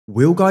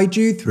We'll guide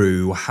you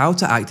through how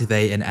to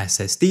activate an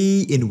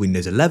SSD in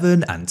Windows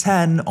 11 and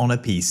 10 on a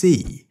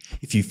PC.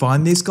 If you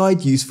find this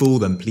guide useful,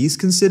 then please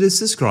consider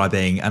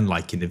subscribing and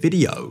liking the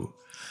video.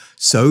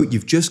 So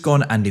you've just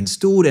gone and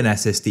installed an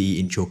SSD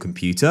into your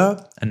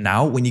computer, and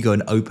now when you go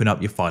and open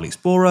up your file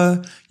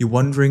explorer, you're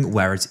wondering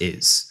where it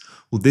is.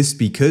 Well, this is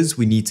because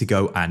we need to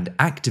go and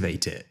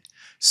activate it.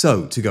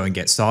 So to go and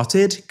get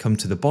started, come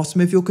to the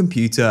bottom of your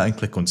computer and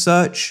click on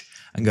search,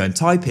 and go and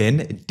type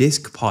in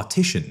disk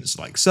partitions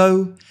like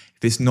so.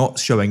 If it's not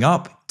showing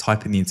up,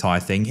 type in the entire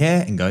thing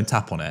here and go and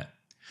tap on it.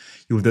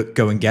 You'll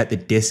go and get the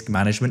disk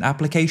management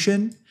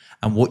application.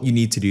 And what you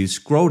need to do is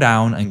scroll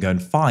down and go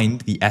and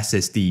find the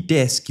SSD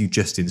disk you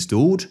just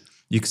installed.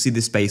 You can see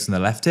the space on the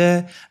left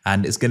here,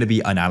 and it's going to be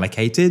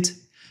unallocated.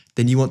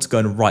 Then you want to go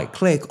and right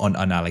click on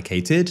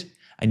unallocated,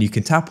 and you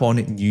can tap on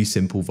new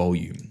simple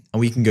volume, and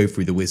we can go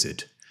through the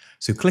wizard.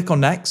 So click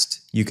on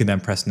next. You can then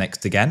press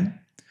next again.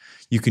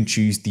 You can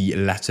choose the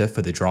letter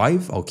for the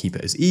drive. I'll keep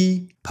it as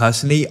E.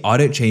 Personally, I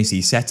don't change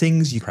these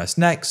settings. You press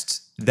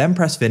next, then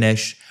press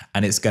finish,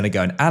 and it's going to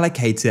go and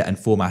allocate it and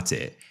format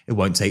it. It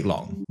won't take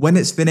long. When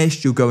it's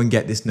finished, you'll go and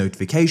get this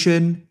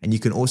notification, and you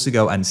can also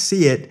go and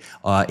see it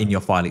in your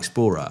file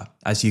explorer.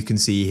 As you can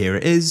see, here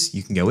it is.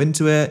 You can go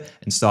into it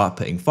and start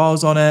putting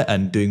files on it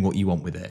and doing what you want with it.